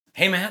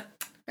Hey, Matt.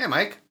 Hey,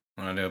 Mike.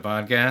 Want to do a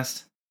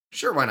podcast?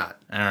 Sure, why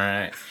not? All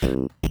right.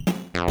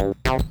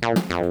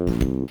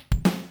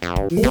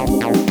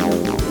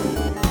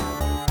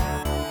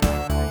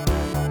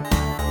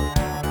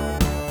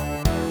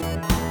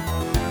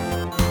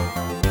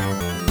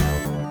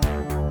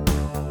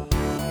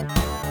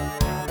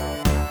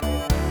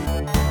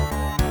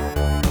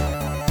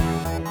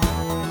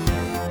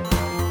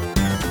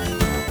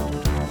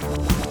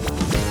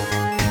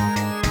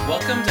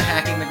 Welcome to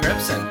Hacking the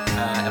Grepson,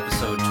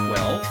 episode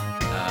 12.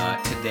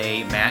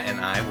 Today, Matt and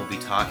I will be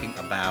talking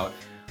about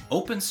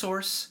open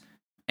source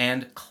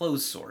and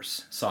closed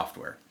source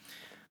software.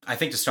 I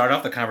think to start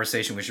off the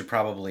conversation, we should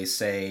probably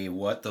say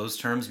what those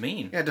terms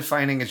mean. Yeah,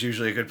 defining is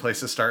usually a good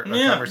place to start a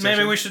conversation.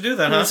 Maybe we should do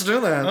that, huh? Let's do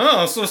that.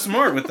 Oh, so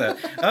smart with that.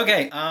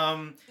 Okay,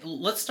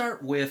 let's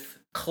start with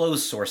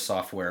closed source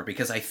software,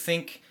 because I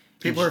think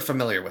People are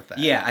familiar with that.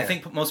 Yeah, I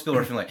think most people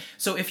are familiar.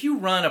 So if you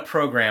run a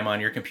program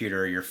on your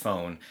computer or your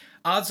phone,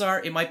 odds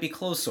are it might be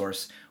closed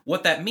source.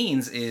 What that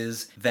means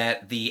is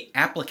that the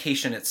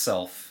application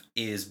itself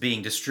is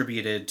being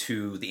distributed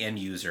to the end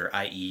user,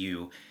 i.e.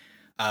 you,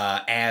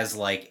 as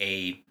like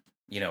a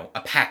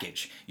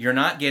package. You're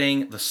not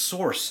getting the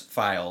source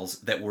files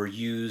that were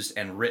used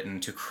and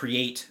written to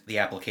create the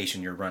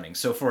application you're running.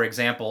 So for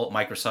example,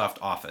 Microsoft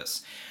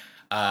Office.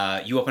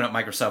 You open up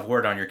Microsoft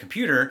Word on your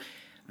computer,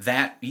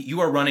 that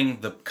you are running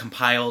the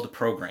compiled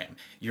program.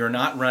 You're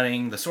not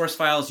running the source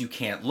files. You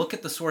can't look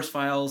at the source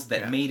files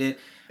that made it.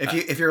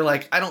 If you're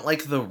like, I don't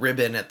like the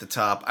ribbon at the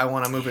top, I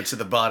want to move it to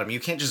the bottom, you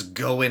can't just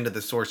go into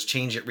the source,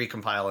 change it,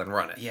 recompile, and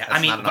run it. Yeah,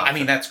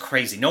 That's that's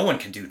crazy. No one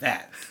can do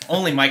that.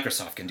 Only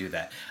Microsoft can do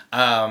that.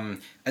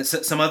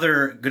 Some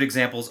other good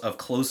examples of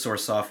closed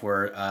source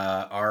software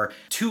are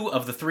two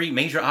of the three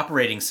major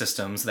operating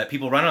systems that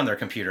people run on their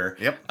computer,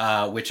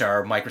 which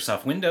are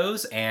Microsoft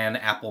Windows and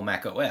Apple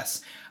Mac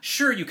OS.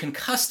 Sure, you can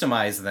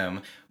customize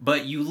them,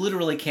 but you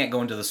literally can't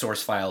go into the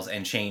source files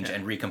and change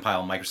and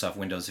recompile Microsoft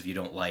Windows if you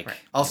don't like. Right.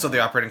 Also, the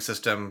operating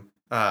system,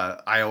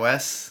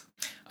 iOS,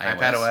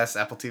 iPad OS,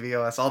 Apple TV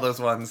OS, all those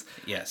ones.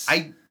 Yes.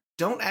 I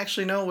don't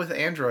actually know with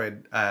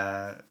Android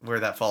where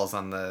that falls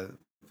on the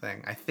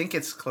thing. I think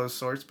it's closed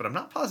source, but I'm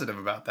not positive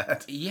about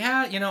that.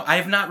 Yeah, I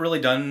have not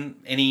really done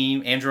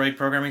any Android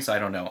programming, so I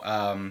don't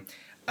know.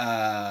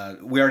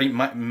 We already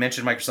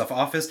mentioned Microsoft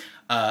Office,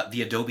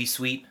 the Adobe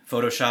Suite,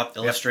 Photoshop,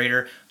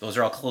 Illustrator. Those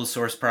are all closed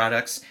source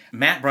products.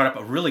 Matt brought up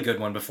a really good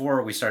one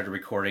before we started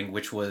recording,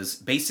 which was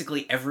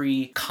basically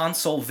every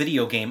console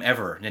video game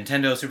ever.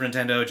 Nintendo, Super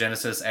Nintendo,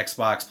 Genesis,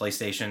 Xbox,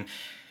 PlayStation.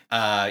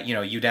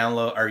 You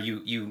download or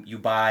you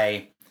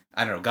buy,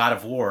 I don't know, God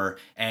of War,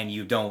 and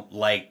you don't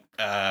like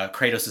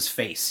Kratos'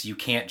 face. You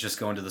can't just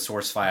go into the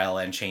source file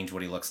and change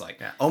what he looks like.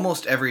 Yeah,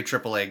 almost every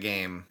AAA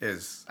game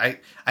is... I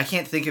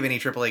can't think of any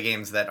AAA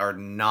games that are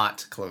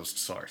not closed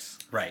source.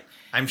 Right.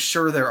 I'm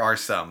sure there are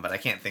some, but I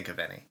can't think of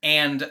any.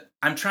 And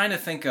I'm trying to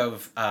think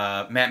of...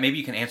 Matt, maybe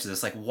you can answer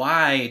this. Like,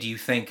 why do you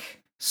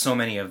think so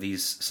many of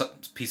these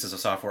pieces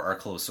of software are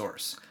closed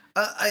source?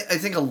 I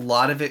think a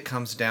lot of it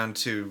comes down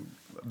to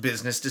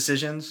business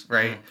decisions,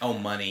 right? Oh,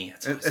 money.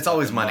 It's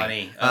always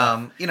money.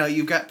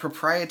 You've got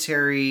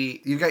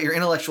you've got your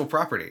intellectual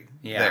property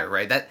there,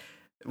 right? That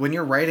when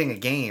you're writing a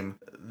game,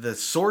 the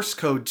source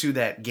code to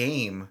that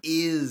game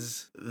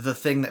is the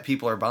thing that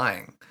people are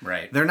buying.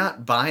 Right. They're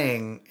not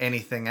buying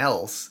anything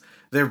else.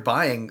 They're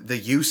buying the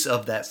use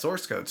of that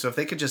source code. So if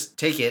they could just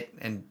take it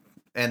and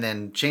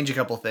then change a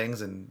couple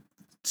things and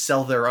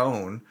sell their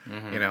own,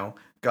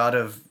 God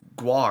of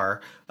Guar,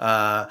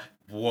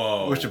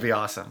 whoa. Which would be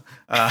awesome.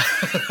 All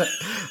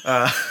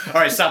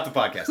right, stop the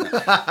podcast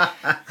now.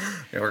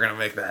 Yeah, we're going to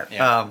make that.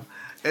 Yeah.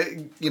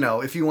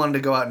 If you wanted to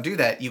go out and do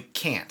that, you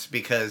can't,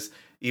 because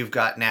you've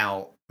got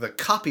now the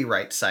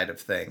copyright side of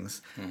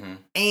things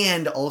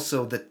and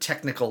also the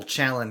technical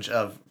challenge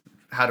of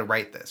how to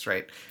write this,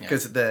 right?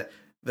 Because the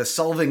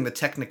solving the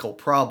technical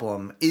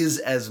problem is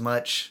as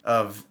much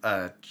of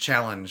a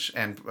challenge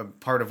and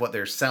part of what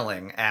they're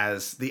selling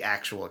as the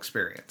actual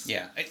experience.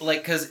 Yeah,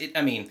 because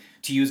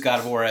to use God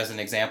of War as an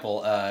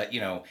example,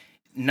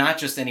 not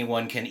just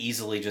anyone can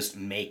easily just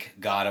make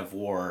God of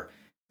War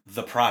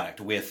the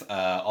product with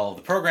all of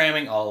the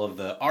programming, all of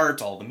the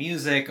art, all the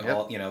music,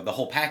 all the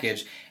whole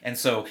package. And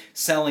so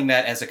selling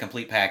that as a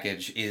complete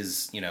package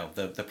is,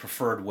 the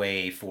preferred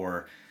way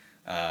for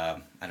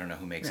I don't know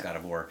who makes God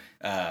of War,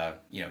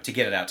 to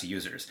get it out to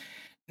users.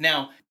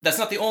 Now, that's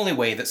not the only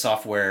way that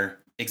software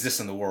exists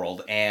in the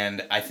world,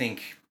 and I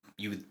think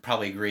you would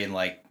probably agree in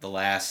like the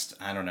last,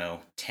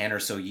 10 or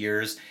so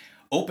years,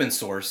 open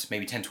source,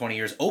 maybe 10, 20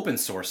 years, open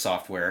source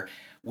software,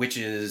 which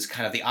is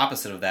kind of the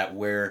opposite of that,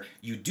 where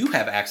you do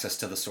have access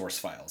to the source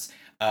files.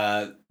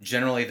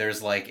 Generally,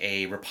 there's like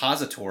a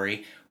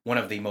repository. One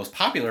of the most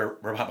popular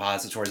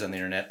repositories on the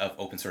internet of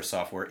open source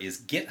software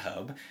is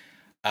GitHub.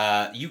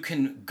 You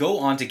can go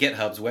onto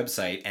GitHub's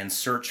website and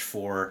search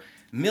for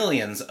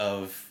millions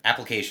of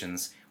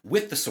applications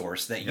with the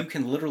source that you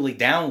can literally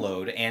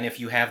download, and if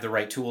you have the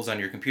right tools on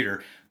your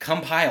computer,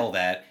 compile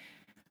that,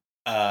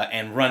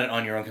 and run it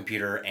on your own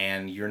computer,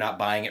 and you're not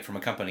buying it from a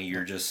company.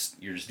 You're just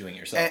doing it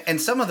yourself. And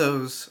some of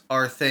those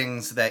are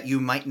things that you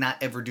might not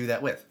ever do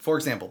that with. For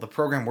example, the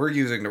program we're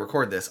using to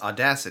record this,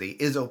 Audacity,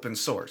 is open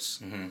source.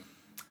 Mm-hmm.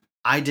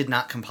 I did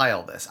not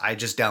compile this. I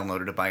just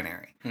downloaded a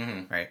binary.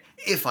 Mm-hmm. Right?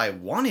 If I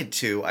wanted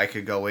to, I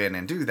could go in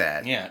and do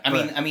that. Yeah.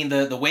 I mean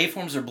the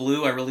waveforms are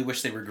blue. I really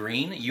wish they were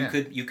green. You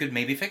could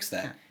maybe fix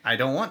that. Yeah. I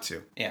don't want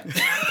to. Yeah.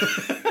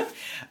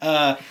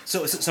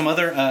 So some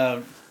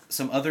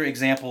other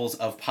examples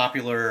of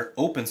popular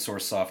open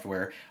source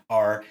software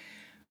are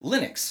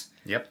Linux.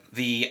 Yep.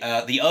 The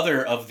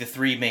other of the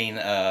three main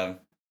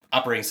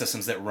operating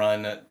systems that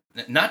run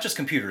not just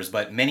computers,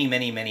 but many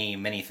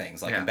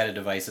things like embedded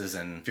devices.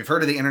 And if you've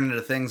heard of the Internet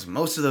of Things,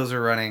 most of those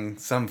are running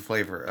some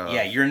flavor of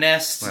your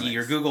Nest, Linux.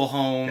 Your Google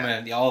Home,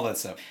 and all that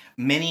stuff.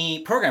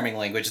 Many programming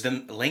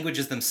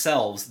languages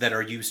themselves that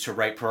are used to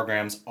write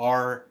programs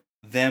are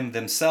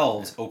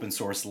themselves open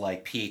source,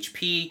 like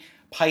PHP,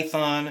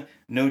 Python,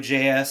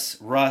 Node.js,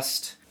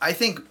 Rust. I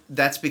think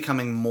that's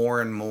becoming more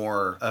and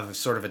more of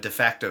sort of a de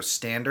facto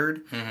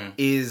standard,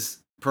 is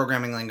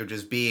programming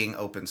languages being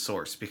open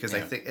source, because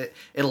I think it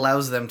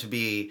allows them to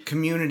be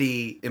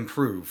community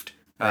improved.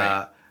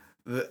 Right.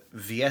 The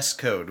VS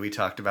Code we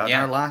talked about in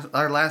our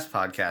last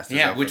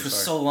podcast. Which was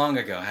so long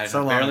ago. I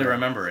barely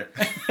remember it.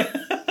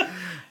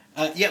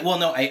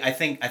 I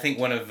think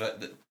one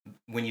of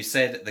when you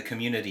said the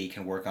community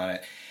can work on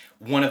it,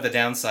 one of the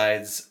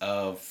downsides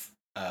of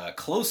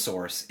closed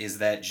source is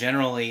that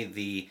generally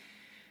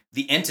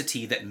the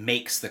entity that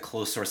makes the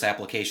closed source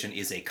application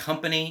is a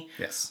company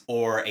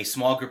or a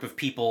small group of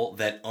people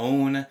that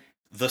own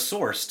the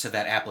source to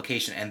that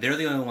application, and they're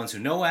the only ones who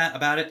know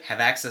about it, have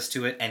access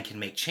to it, and can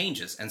make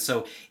changes. And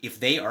so if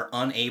they are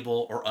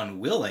unable or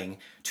unwilling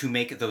to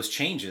make those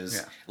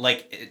changes,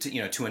 like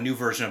to a new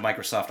version of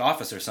Microsoft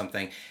Office or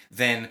something,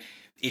 then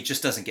it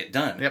just doesn't get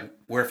done. Yep.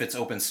 Where if it's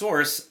open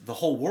source, the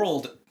whole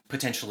world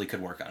potentially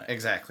could work on it.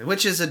 Exactly.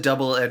 Which is a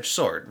double-edged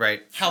sword,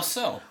 right? How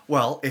so?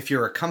 Well, if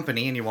you're a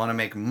company and you want to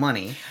make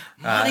money...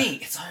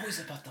 it's always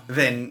about the money.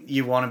 Then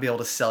you want to be able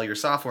to sell your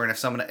software,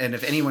 and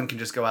if anyone can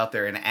just go out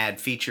there and add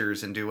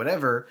features and do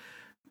whatever,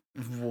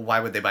 why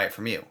would they buy it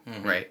from you,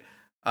 right?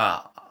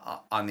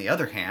 On the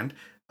other hand,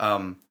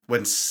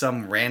 when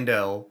some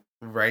rando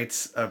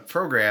writes a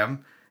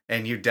program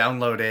and you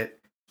download it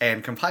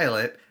and compile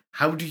it,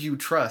 how do you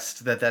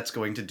trust that that's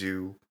going to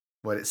do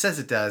what it says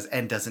it does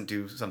and doesn't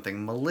do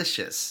something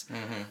malicious,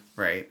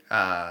 right?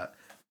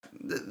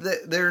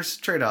 There's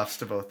trade-offs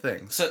to both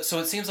things. So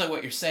it seems like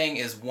what you're saying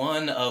is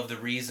one of the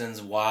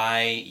reasons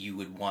why you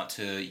would want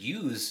to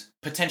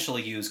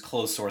potentially use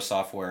closed source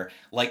software,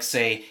 like,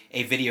 say,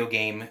 a video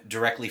game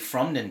directly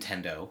from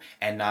Nintendo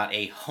and not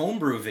a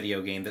homebrew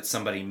video game that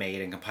somebody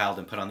made and compiled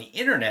and put on the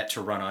internet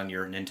to run on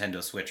your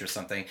Nintendo Switch or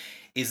something,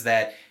 is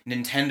that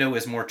Nintendo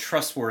is more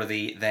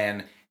trustworthy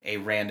than a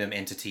random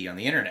entity on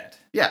the internet.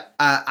 Yeah,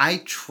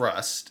 I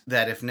trust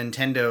that if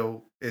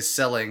Nintendo is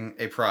selling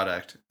a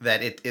product,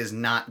 that it is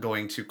not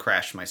going to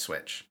crash my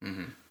Switch.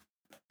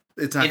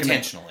 It's not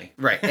intentionally.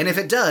 Right, and if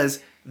it does,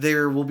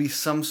 there will be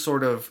some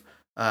sort of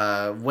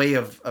way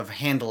of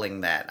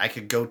handling that. I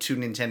could go to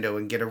Nintendo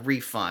and get a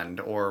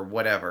refund or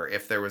whatever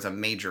if there was a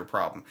major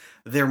problem.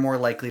 They're more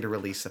likely to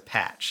release a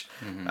patch.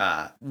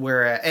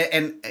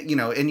 And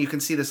you can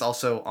see this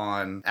also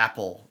on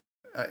Apple.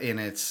 In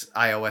its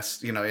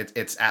iOS,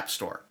 its App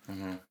Store.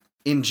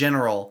 In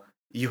general,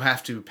 you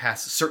have to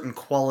pass certain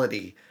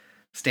quality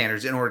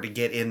standards in order to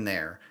get in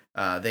there.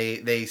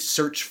 They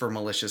search for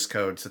malicious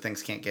code so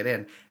things can't get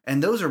in.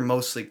 And those are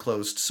mostly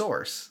closed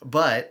source.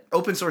 But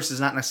open source does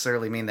not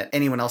necessarily mean that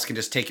anyone else can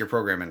just take your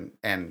program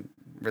and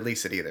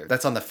release it either.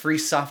 That's on the free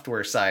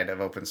software side of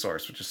open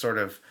source, which is sort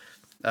of,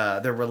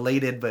 they're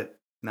related, but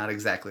not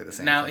exactly the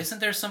same. Now, thing. Isn't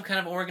there some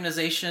kind of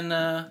organization?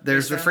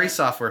 There's the Free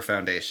Software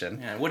Foundation.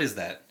 Yeah, what is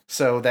that?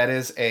 So that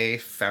is a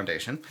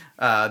foundation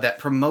that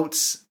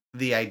promotes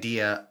the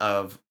idea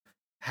of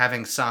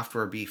having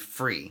software be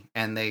free,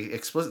 and they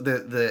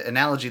the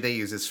analogy they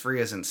use is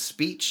free as in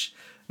speech,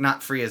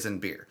 not free as in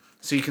beer.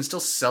 So you can still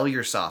sell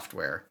your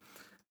software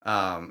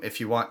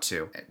if you want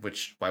to,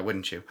 which why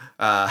wouldn't you?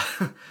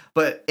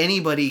 But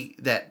anybody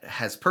that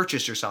has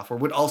purchased your software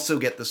would also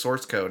get the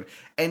source code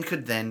and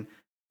could then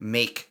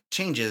make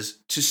changes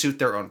to suit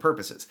their own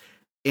purposes.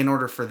 In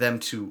order for them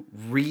to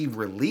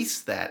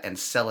re-release that and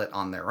sell it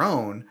on their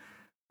own,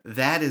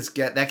 that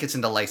gets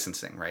into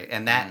licensing, right?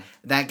 And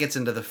that gets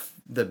into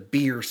the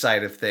beer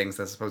side of things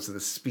as opposed to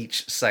the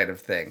speech side of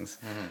things.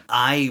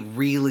 I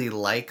really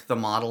like the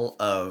model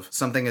of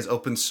something as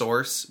open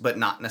source, but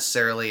not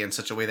necessarily in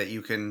such a way that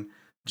you can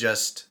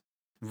just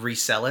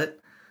resell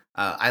it.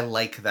 I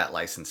like that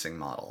licensing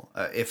model.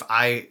 If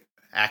I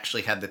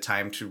actually had the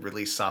time to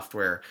release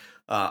software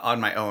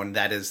on my own,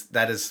 that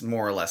is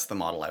more or less the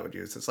model I would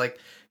use. It's like,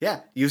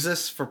 yeah, use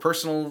this for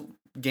personal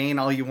gain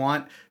all you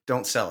want.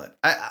 Don't sell it.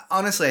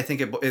 Honestly, I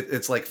think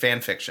it's like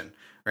fan fiction,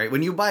 right?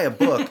 When you buy a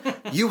book,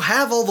 you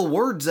have all the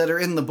words that are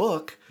in the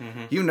book.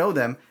 You know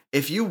them.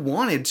 If you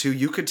wanted to,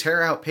 you could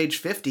tear out page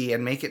 50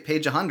 and make it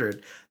page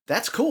 100.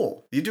 that's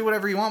cool. You do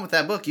whatever you want with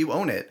that book. You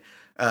own it.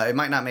 It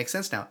might not make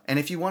sense now. And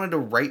if you wanted to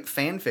write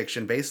fan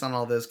fiction based on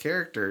all those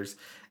characters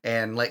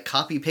and like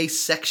copy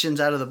paste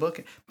sections out of the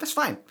book, that's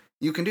fine.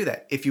 You can do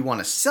that. If you want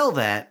to sell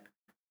that,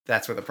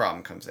 that's where the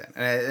problem comes in.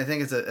 And I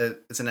think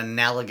it's an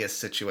analogous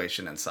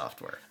situation in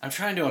software. I'm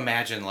trying to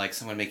imagine like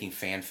someone making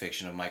fan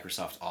fiction of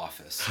Microsoft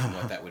Office and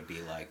what that would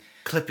be like.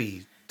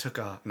 Clippy took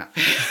off. No.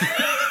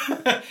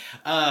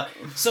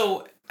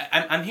 So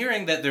I'm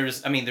hearing that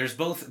there's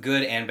both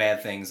good and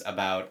bad things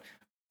about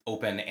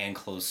open and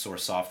closed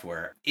source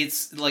software.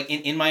 It's like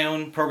in my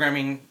own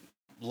programming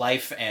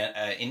life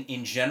and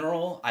in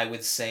general, I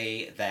would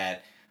say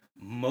that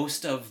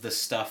most of the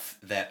stuff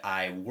that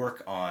I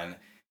work on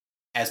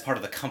as part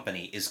of the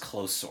company is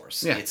closed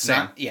source. Yeah, it's same.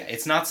 not. Yeah,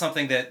 it's not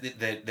something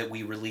that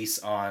we release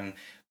on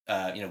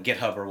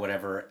GitHub or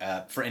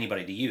whatever for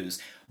anybody to use.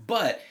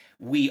 But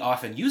we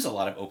often use a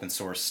lot of open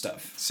source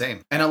stuff.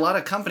 Same. And a lot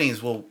of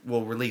companies will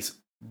release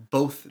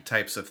both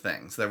types of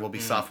things. There will be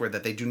software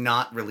that they do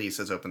not release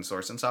as open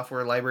source and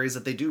software libraries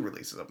that they do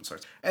release as open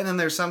source. And then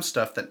there's some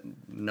stuff that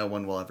no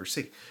one will ever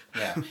see.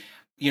 Yeah.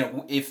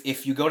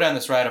 If you go down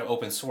this route of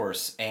open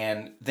source,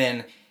 and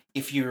then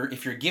if you're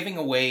giving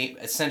away,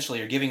 essentially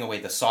you're giving away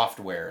the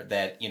software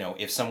that,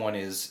 if someone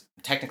is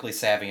technically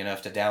savvy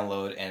enough to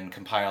download and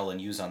compile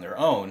and use on their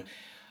own,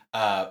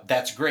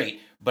 that's great.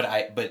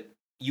 But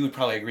you would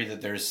probably agree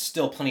that there's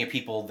still plenty of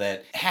people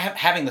that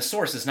having the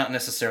source is not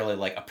necessarily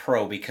like a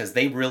pro, because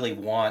they really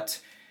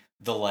want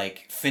the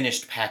like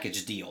finished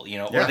package deal,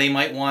 or they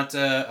might want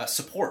a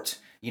support.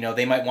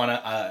 They might want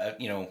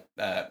to,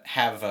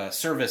 have a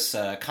service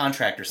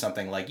contract or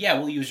something like, yeah,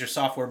 we'll use your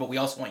software, but we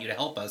also want you to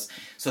help us.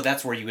 So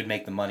that's where you would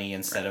make the money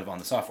instead of on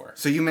the software.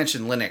 So you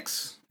mentioned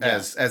Linux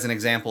as an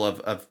example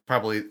of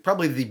probably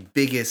the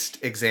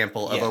biggest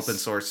example of open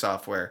source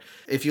software.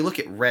 If you look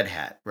at Red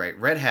Hat, right?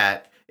 Red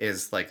Hat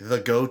is like the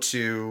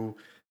go-to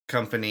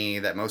company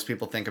that most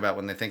people think about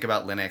when they think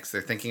about Linux.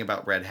 They're thinking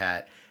about Red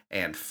Hat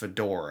and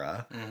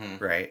Fedora,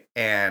 right?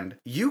 And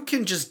you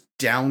can just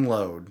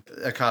download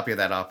a copy of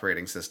that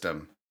operating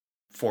system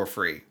for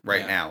free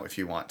now if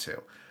you want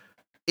to.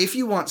 If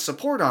you want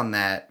support on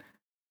that,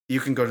 you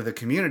can go to the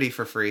community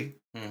for free.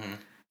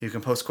 You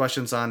can post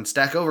questions on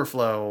Stack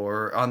Overflow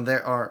or on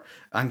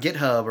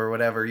GitHub or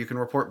whatever. You can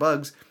report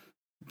bugs,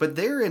 but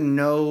they're in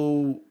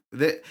no...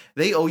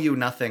 They owe you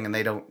nothing, and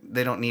they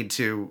don't need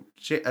to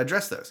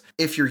address those.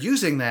 If you're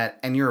using that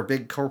and you're a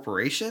big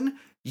corporation,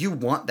 you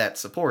want that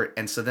support,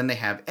 and so then they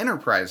have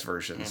enterprise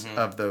versions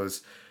of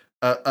those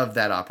of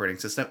that operating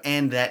system,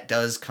 and that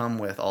does come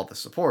with all the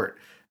support.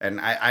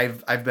 And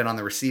I've been on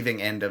the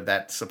receiving end of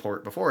that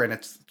support before, and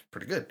it's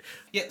pretty good.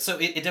 Yeah, so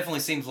it definitely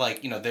seems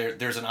like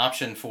there's an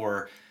option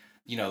for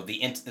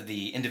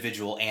the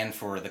individual and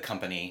for the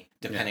company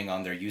depending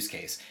on their use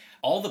case.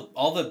 All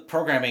the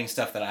programming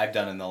stuff that I've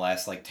done in the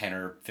last like 10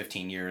 or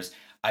 15 years,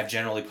 I've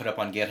generally put up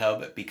on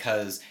GitHub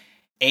because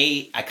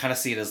I kind of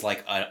see it as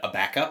like a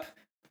backup.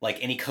 Like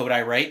any code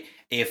I write,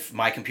 if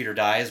my computer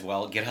dies,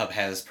 well, GitHub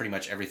has pretty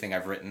much everything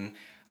I've written.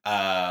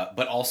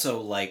 But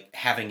also like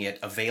having it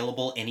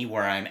available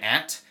anywhere I'm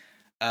at.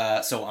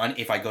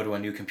 If I go to a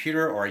new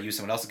computer or I use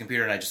someone else's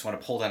computer and I just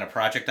want to pull down a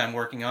project I'm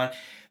working on,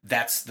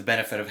 that's the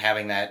benefit of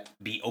having that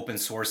be open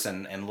source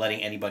and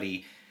letting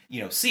anybody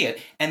see it.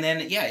 And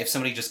then, if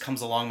somebody just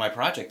comes along my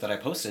project that I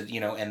posted,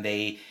 and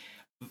they,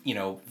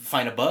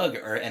 find a bug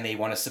and they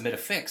want to submit a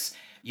fix,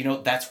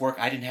 that's work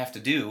I didn't have to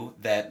do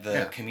that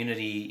the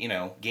community,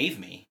 gave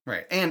me.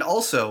 Right. And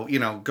also,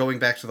 going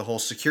back to the whole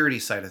security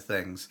side of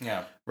things.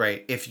 Yeah.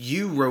 Right. If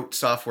you wrote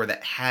software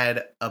that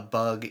had a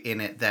bug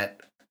in it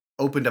that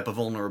opened up a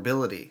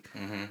vulnerability,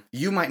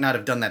 you might not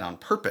have done that on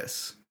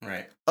purpose.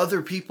 Right.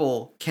 Other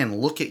people can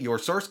look at your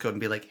source code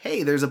and be like,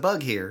 hey, there's a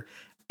bug here,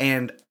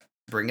 and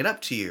bring it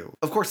up to you.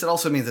 Of course, it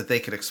also means that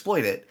they could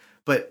exploit it,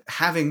 but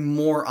having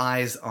more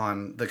eyes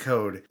on the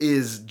code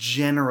is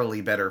generally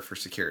better for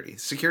security.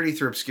 Security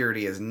through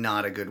obscurity is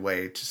not a good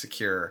way to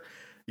secure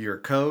your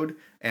code,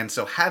 and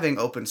so having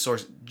open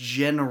source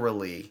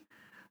generally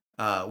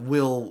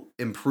will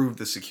improve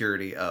the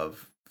security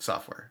of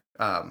software.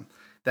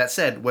 That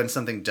said, when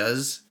something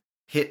does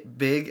hit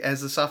big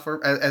as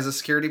a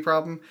security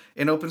problem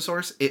in open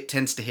source, it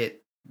tends to hit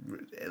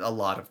a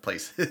lot of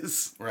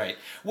places. Right.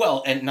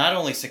 Well, and not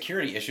only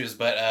security issues,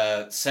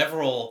 but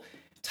several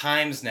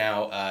times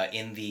now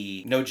in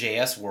the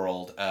Node.js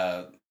world,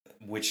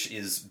 which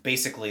is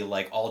basically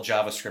like all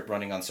JavaScript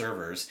running on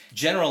servers.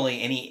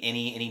 Generally,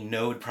 any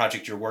Node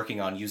project you're working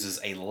on uses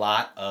a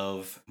lot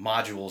of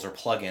modules or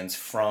plugins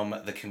from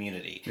the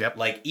community. Yep.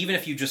 Like even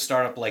if you just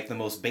start up like the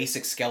most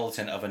basic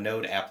skeleton of a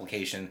Node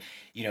application,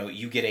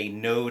 you get a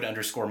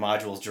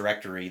Node_modules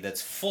directory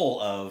that's full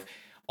of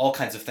all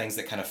kinds of things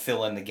that kind of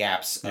fill in the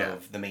gaps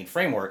of the main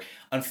framework.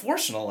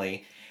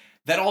 Unfortunately,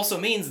 that also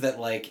means that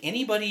like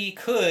anybody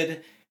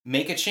could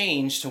make a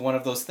change to one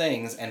of those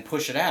things and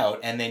push it out,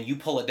 and then you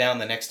pull it down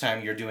the next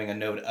time you're doing a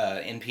Node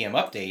npm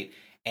update,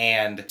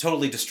 and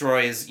totally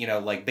destroys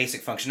like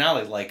basic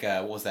functionality, like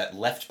what was that,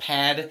 left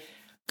pad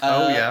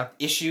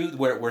issue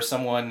where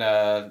someone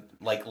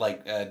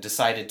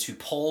decided to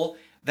pull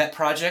that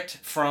project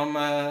from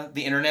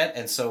the internet,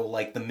 and so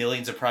like the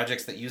millions of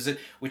projects that use it,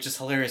 which is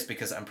hilarious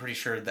because I'm pretty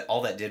sure that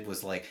all that did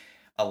was like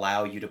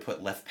allow you to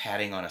put left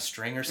padding on a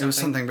string or something. It was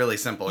something really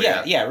simple.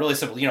 Yeah, really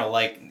simple.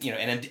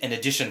 An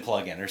addition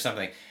plugin or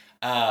something.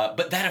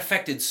 But that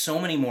affected so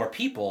many more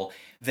people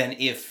than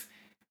if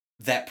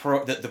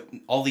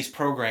all these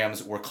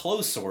programs were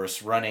closed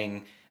source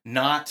running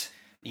not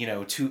in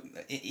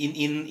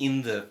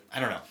the I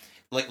don't know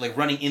like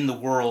running in the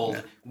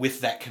world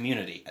with that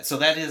community. So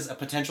that is a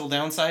potential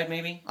downside,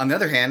 maybe. On the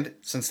other hand,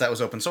 since that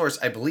was open source,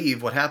 I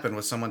believe what happened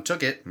was someone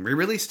took it and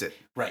re-released it.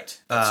 Right,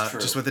 that's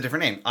true. Just with a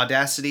different name.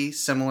 Audacity,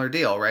 similar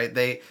deal, right?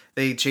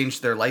 They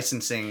changed their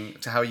licensing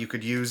to how you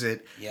could use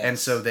it, and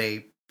so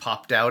they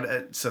popped out.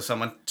 So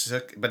someone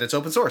took, but it's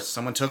open source.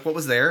 Someone took what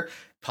was there,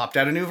 popped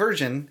out a new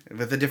version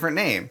with a different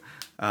name.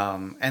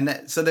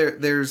 So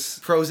there's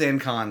pros and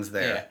cons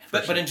there. Yeah,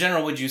 but in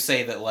general, would you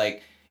say that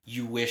like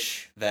you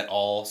wish that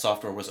all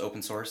software was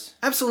open source?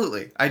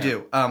 Absolutely, I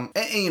do.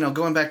 And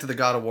going back to the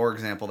God of War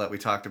example that we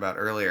talked about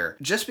earlier,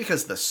 just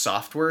because the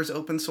software is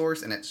open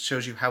source and it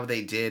shows you how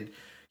they did,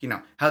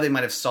 how they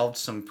might have solved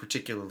some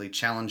particularly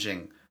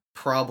challenging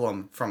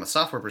problem from a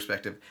software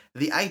perspective,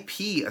 the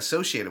IP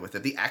associated with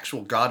it, the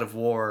actual God of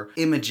War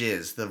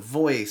images, the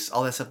voice,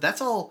 all that stuff,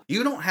 that's all,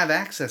 you don't have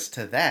access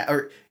to that,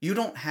 or you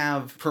don't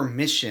have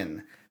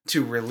permission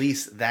to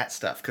release that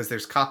stuff because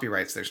there's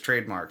copyrights, there's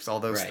trademarks,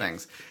 all those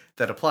things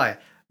that apply.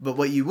 But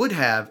what you would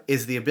have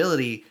is the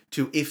ability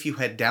to, if you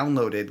had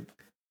downloaded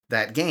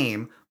that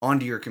game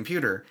onto your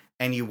computer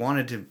and you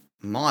wanted to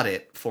mod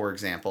it, for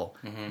example,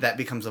 that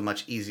becomes a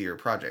much easier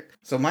project.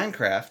 So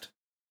Minecraft,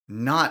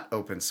 not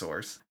open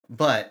source,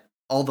 but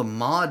all the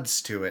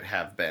mods to it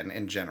have been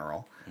in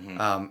general.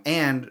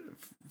 And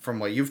from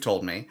what you've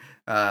told me,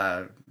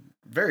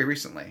 very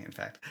recently, in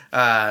fact,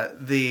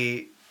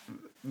 the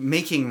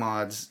making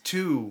mods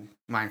to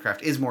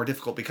Minecraft is more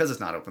difficult because it's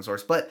not open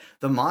source, but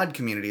the mod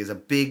community is a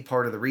big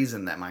part of the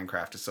reason that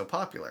Minecraft is so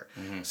popular.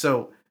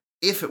 So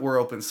if it were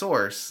open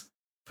source,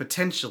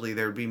 potentially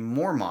there would be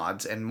more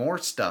mods and more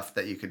stuff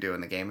that you could do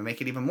in the game and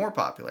make it even more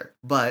popular.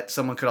 But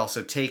someone could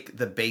also take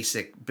the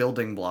basic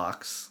building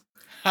blocks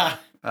of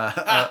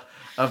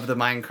the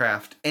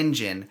Minecraft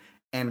engine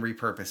and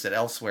repurpose it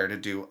elsewhere to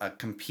do a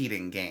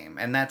competing game.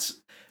 And that's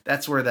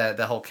where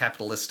the whole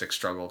capitalistic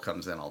struggle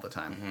comes in all the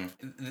time.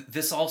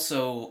 This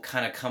also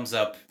kind of comes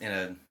up in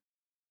a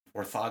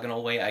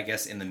orthogonal way, I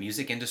guess, in the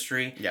music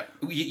industry. Yep.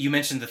 You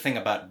mentioned the thing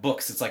about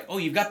books. It's like, oh,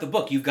 you've got the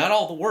book, you've got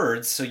all the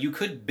words, so you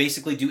could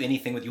basically do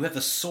anything with. You have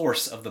the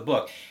source of the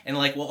book, and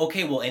like, well,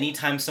 okay, well,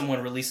 anytime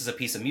someone releases a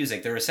piece of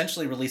music, they're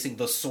essentially releasing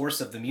the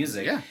source of the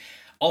music. Yeah.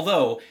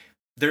 Although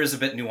there is a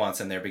bit nuance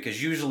in there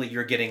because usually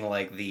you're getting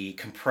like the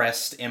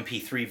compressed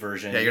MP3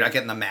 version. Yeah, you're not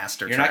getting the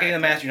master. You're not getting the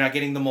master. You're not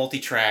getting the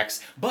multi-tracks.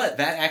 But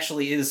that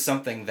actually is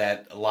something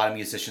that a lot of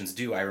musicians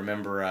do. I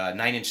remember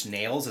Nine Inch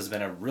Nails has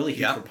been a really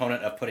huge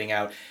proponent of putting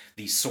out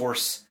the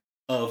source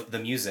of the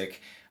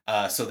music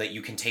so that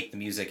you can take the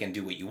music and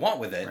do what you want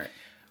with it.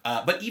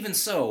 Right. But even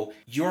so,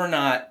 you're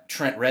not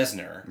Trent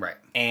Reznor. Right.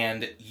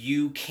 And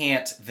you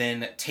can't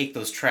then take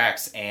those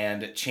tracks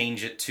and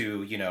change it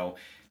to,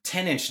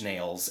 10-inch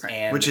nails,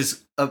 and which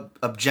is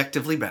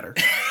objectively better.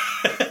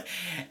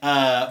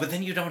 But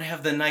then you don't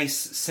have the nice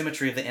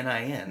symmetry of the NIN.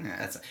 Yeah.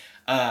 That's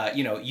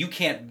you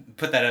can't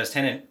put that as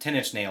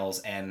 10-inch nails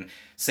and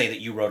say that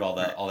you wrote all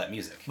that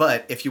music.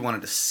 But if you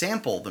wanted to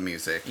sample the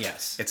music,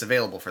 yes, it's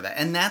available for that.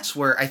 And that's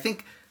where I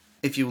think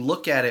if you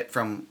look at it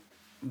from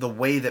the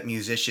way that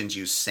musicians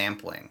use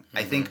sampling,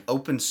 I think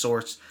open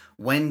source,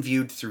 when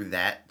viewed through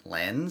that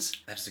lens,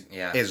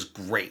 is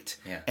great.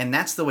 Yeah. And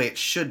that's the way it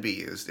should be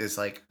used. Is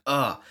like,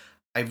 I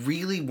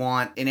really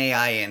want an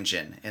AI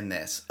engine in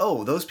this.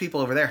 Oh, those people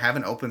over there have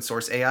an open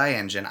source AI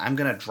engine. I'm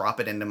going to drop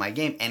it into my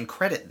game and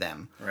credit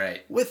them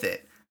with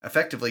it.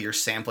 Effectively, you're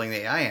sampling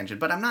the AI engine,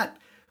 but I'm not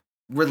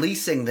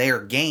releasing their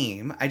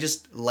game. I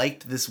just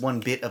liked this one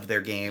bit of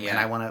their game, and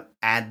I want to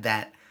add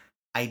that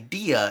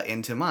idea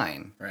into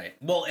mine. Right.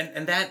 Well,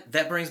 and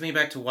that brings me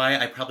back to why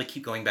I probably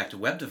keep going back to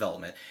web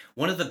development.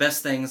 One of the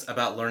best things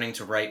about learning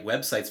to write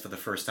websites for the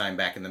first time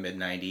back in the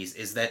mid-90s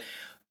is that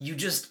you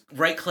just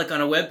right-click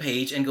on a web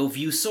page and go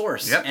view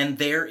source, and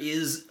there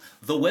is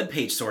the web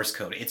page source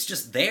code. It's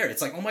just there.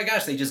 It's like, oh my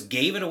gosh, they just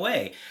gave it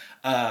away.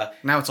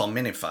 Now it's all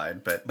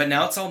minified, but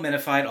now it's all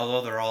minified.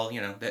 Although they're all,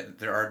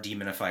 there are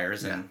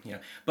deminifiers, and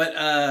but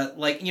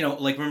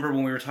remember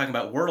when we were talking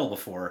about Wordle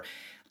before?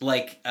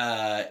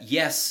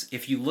 Yes,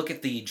 if you look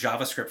at the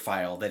JavaScript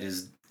file that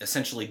is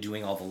essentially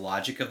doing all the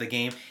logic of the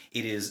game,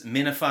 it is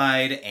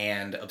minified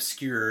and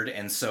obscured,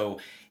 and so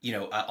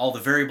all the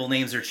variable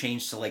names are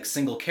changed to like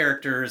single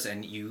characters,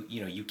 and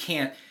you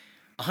can't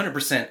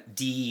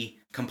 100%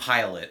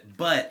 decompile it,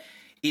 but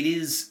it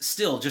is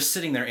still just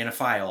sitting there in a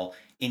file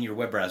in your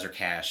web browser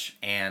cache,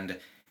 and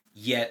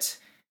yet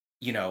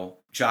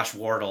Josh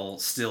Wardle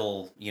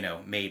still,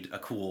 made a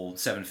cool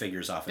 7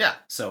 figures off of it. Yeah.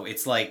 So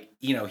it's like,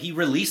 he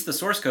released the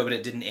source code, but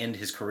it didn't end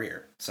his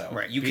career.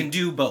 So you can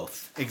do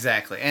both.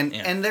 Exactly.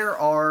 And there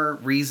are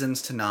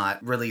reasons to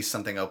not release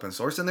something open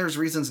source, and there's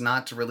reasons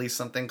not to release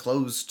something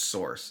closed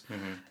source.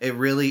 Mm-hmm. It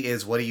really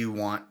is, what do you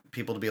want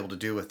people to be able to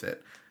do with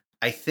it?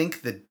 I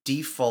think the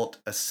default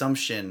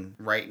assumption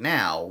right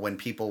now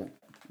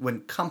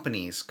when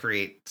companies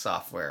create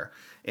software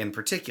in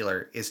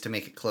particular is to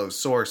make it closed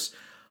source,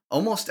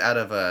 almost out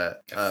of a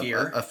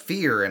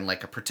fear and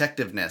like a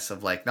protectiveness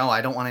of like, no,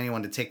 I don't want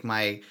anyone to take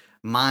my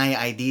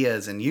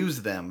ideas and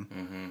use them.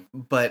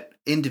 Mm-hmm. But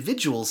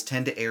individuals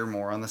tend to err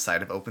more on the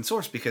side of open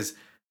source, because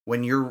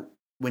when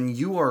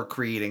you are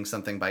creating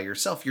something by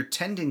yourself, you're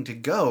tending to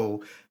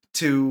go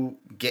to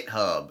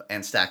GitHub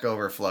and Stack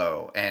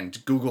Overflow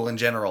and Google in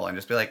general and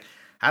just be like,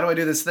 how do I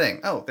do this thing?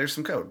 Oh, there's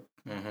some code.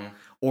 Mm-hmm.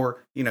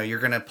 Or, you're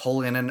going to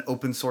pull in an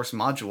open source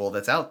module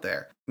that's out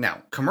there.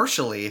 Now,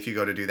 commercially, if you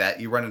go to do that,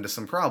 you run into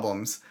some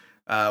problems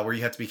where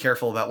you have to be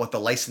careful about what the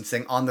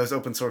licensing on those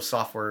open source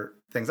software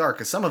things are,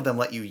 because some of them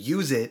let you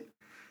use it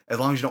as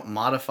long as you don't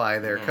modify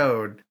their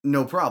code,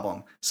 no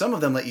problem. Some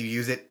of them let you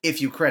use it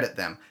if you credit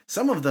them.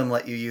 Some of them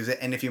let you use it,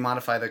 and if you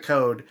modify the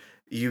code,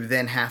 you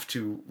then have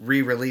to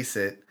re-release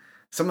it.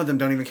 Some of them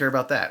don't even care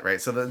about that,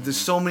 right? So there's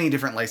so many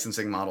different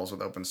licensing models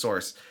with open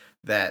source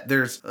that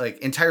there's like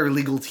entire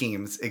legal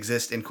teams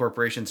exist in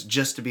corporations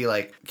just to be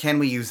like, can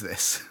we use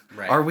this?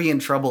 Right. Are we in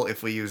trouble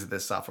if we use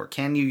this software?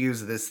 Can you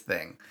use this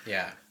thing?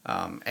 Yeah.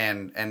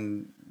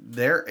 And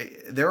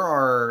there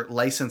are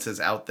licenses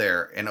out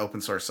there in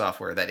open source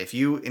software that if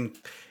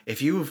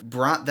you've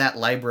brought that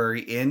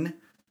library in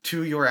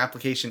to your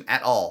application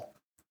at all,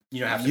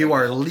 you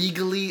are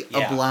legally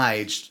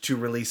obliged to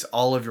release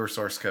all of your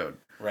source code.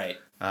 Right.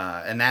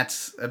 And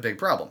that's a big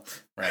problem.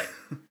 Right.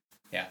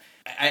 Yeah.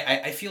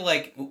 I feel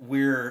like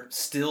we're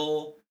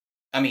still,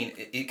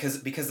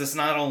 because this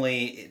not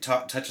only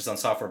touches on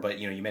software, but,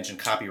 you mentioned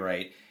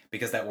copyright,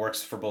 because that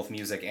works for both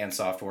music and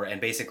software, and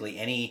basically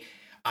any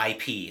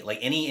IP, like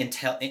any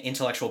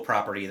intellectual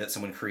property that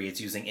someone creates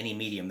using any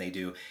medium they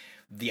do,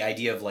 the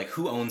idea of like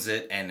who owns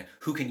it and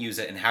who can use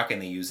it and how can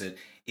they use it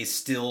is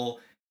still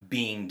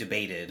being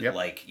debated,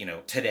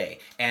 today.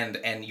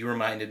 And you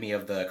reminded me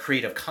of the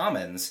Creative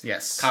Commons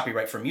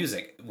copyright for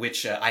music,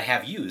 which I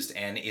have used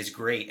and is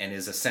great and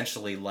is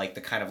essentially like the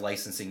kind of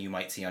licensing you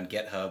might see on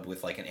GitHub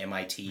with like an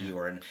MIT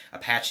or an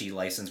Apache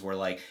license, where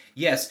like,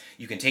 yes,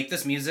 you can take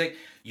this music,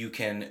 you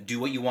can do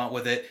what you want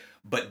with it,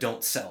 but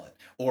don't sell it.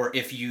 Or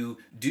if you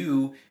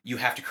do, you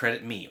have to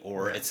credit me,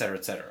 or et cetera,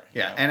 et cetera.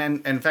 Yeah,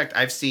 and in fact,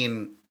 I've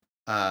seen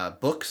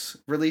books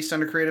released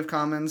under Creative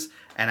Commons,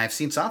 and I've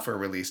seen software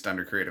released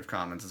under Creative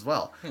Commons as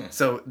well.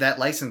 So that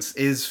license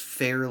is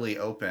fairly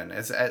open.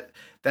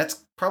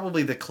 That's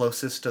probably the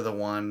closest to the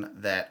one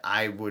that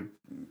I would...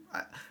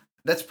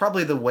 that's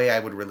probably the way I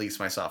would release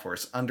my software,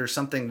 is under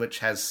something which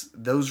has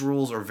those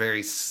rules or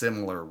very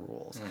similar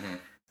rules. Mm-hmm.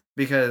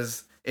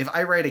 Because if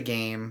I write a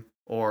game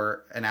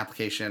or an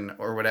application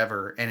or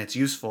whatever, and it's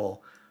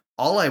useful...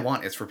 all I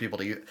want is for people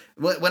to use.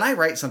 When I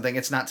write something,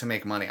 it's not to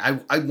make money.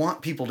 I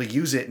want people to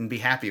use it and be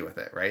happy with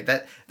it, right?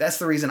 That's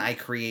the reason I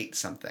create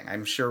something.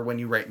 I'm sure when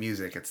you write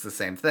music, it's the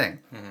same thing.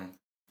 Mm-hmm.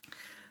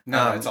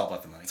 No, it's all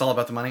about the money. It's all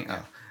about the money?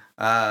 Yeah.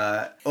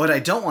 Oh. What I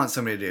don't want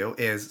somebody to do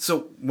is...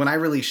 so when I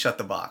released Shut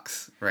the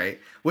Box, right?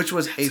 Which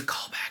was a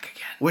callback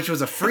again. Which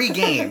was a free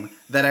game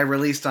that I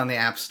released on the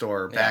App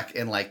Store back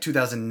in like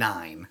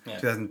 2009,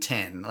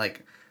 2010.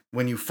 Like...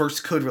 when you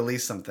first could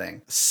release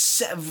something,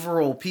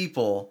 several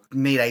people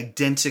made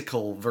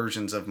identical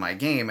versions of my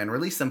game and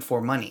released them for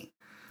money.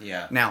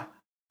 Yeah. Now,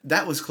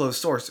 that was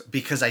closed source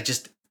because I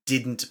just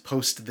didn't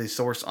post the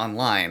source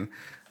online.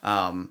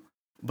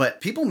 But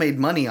people made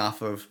money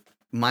off of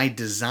my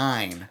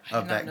design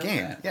of that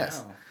game. That. Yes.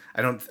 Wow.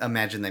 I don't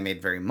imagine they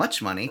made very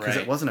much money because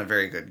it wasn't a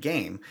very good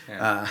game.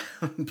 Yeah.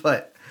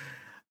 But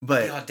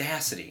the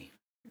audacity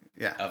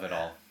of it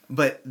all.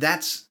 But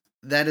that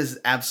is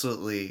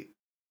absolutely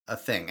a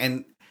thing.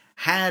 And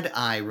had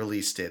I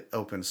released it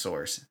open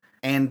source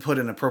and put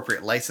an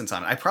appropriate license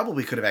on it, I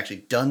probably could have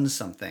actually done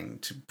something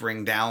to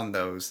bring down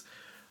those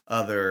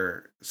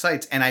other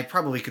sites, and I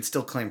probably could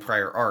still claim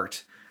prior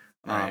art,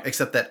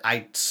 except that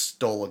I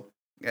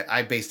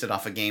based it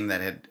off a game that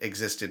had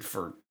existed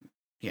for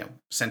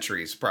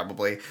centuries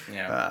probably.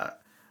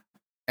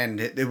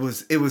 And it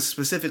was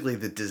specifically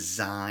the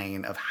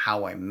design of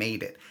how I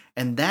made it.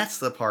 And that's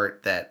the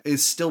part that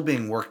is still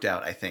being worked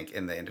out, I think,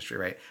 in the industry,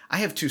 right? I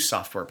have 2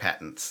 software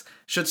patents.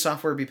 Should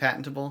software be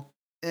patentable?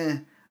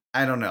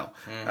 I don't know.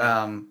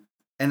 Mm-hmm.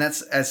 And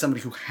that's, as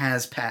somebody who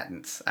has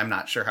patents, I'm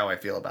not sure how I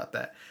feel about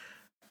that.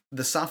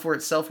 The software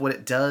itself, what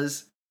it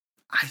does,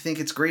 I think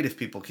it's great if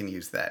people can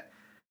use that.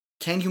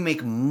 Can you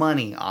make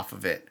money off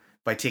of it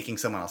by taking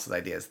someone else's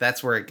ideas?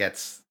 That's where it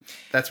gets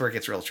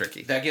real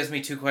tricky. That gives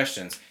me 2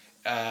 questions.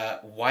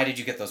 Why did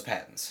you get those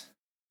patents?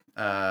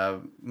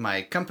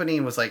 My company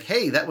was like,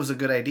 hey, that was a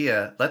good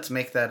idea. Let's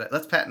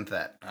patent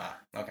that. Ah,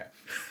 okay.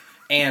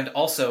 And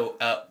also,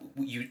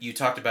 you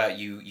talked about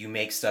you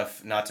make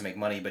stuff not to make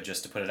money, but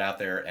just to put it out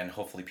there, and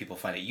hopefully people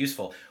find it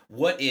useful.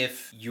 What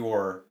if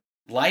your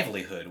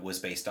livelihood was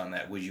based on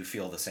that? Would you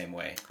feel the same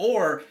way?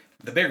 Or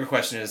the bigger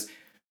question is,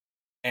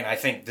 and I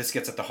think this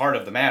gets at the heart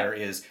of the matter,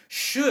 is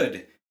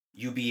should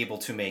you be able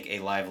to make a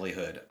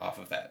livelihood off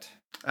of that?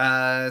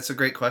 It's a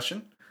great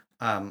question.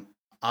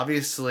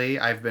 Obviously,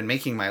 I've been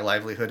making my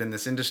livelihood in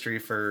this industry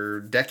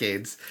for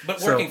decades.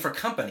 But working for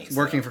companies.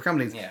 Working for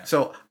companies. Yeah.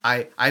 So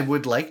I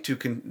would like to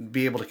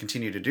be able to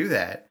continue to do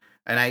that.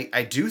 And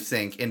I do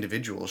think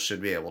individuals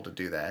should be able to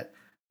do that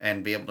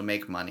and be able to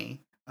make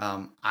money.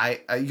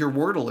 Your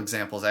Wordle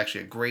example is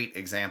actually a great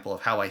example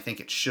of how I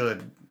think it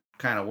should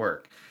kind of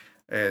work.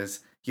 Is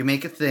you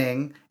make a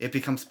thing, it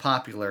becomes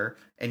popular,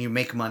 and you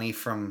make money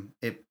from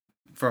it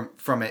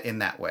in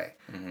that way,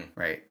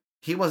 right?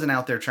 He wasn't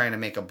out there trying to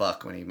make a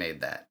buck when he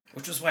made that.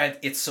 Which is why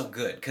it's so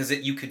good, because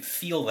you could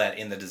feel that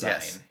in the design.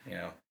 Yes. You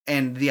know.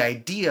 And the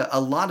idea,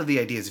 a lot of the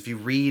ideas, if you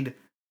read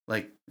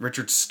like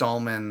Richard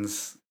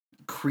Stallman's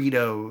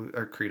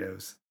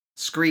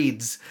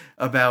screeds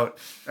about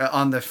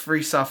on the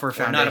Free Software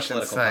Foundation not a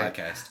political site,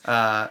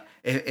 podcast.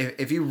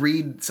 If you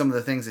read some of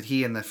the things that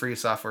he and the Free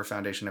Software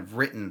Foundation have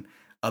written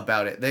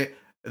about it,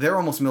 they're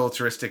almost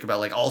militaristic about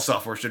like all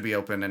software should be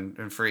open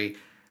and free,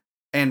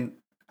 and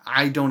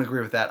I don't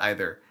agree with that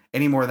either.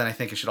 Any more than I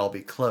think it should all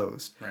be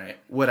closed. Right.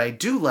 What I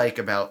do like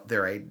about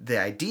the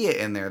idea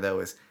in there,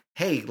 though, is,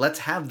 hey, let's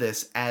have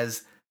this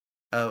as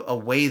a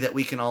way that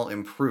we can all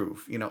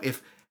improve. You know,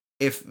 if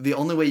the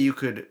only way you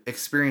could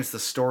experience the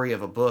story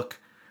of a book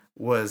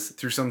was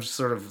through some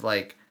sort of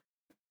like,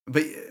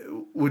 but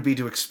would be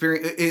to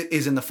experience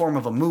is in the form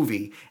of a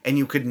movie, and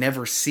you could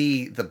never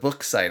see the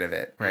book side of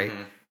it, right?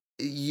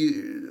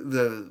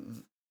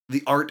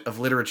 The art of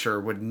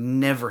literature would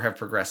never have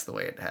progressed the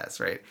way it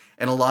has, right?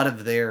 And a lot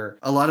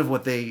of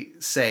what they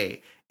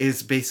say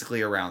is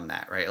basically around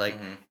that, right? Like,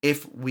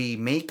 if we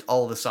make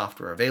all the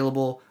software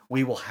available,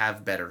 we will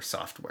have better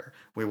software.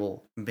 We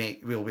will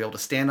be able to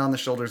stand on the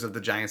shoulders of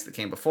the giants that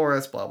came before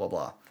us, blah, blah,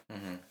 blah.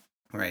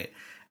 Right?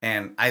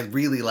 And I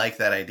really like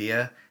that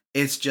idea.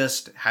 It's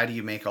just, how do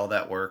you make all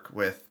that work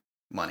with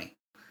money?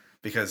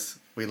 Because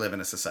we live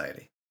in a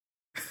society.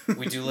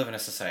 We do live in a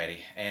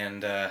society,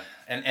 and that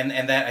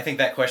I think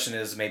that question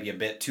is maybe a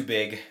bit too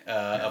big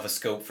of a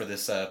scope for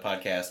this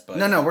podcast. But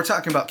no, we're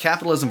talking about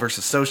capitalism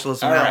versus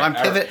socialism now.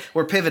 Right.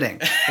 We're pivoting.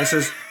 This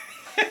is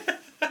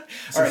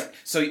all right.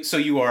 So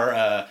you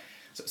are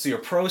so you're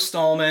pro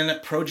Stallman,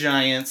 pro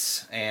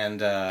Giants,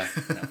 and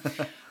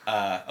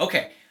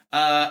okay.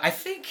 I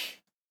think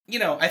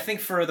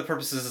for the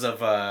purposes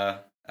of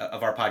our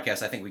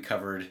podcast, I think we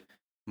covered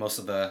most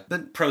of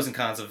the pros and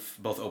cons of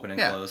both open and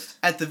closed.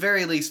 At the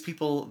very least,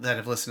 people that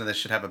have listened to this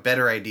should have a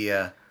better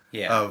idea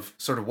of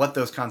sort of what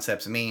those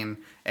concepts mean,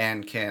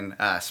 and can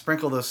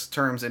sprinkle those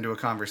terms into a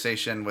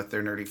conversation with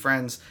their nerdy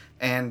friends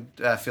and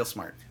feel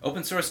smart.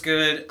 Open source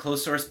good,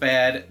 closed source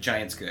bad,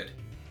 Giants good.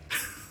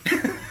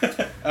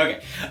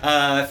 Okay.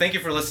 Thank you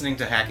for listening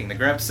to Hacking the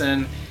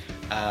Grepson.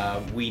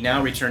 We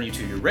now return you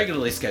to your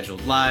regularly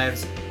scheduled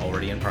lives,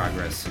 already in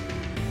progress.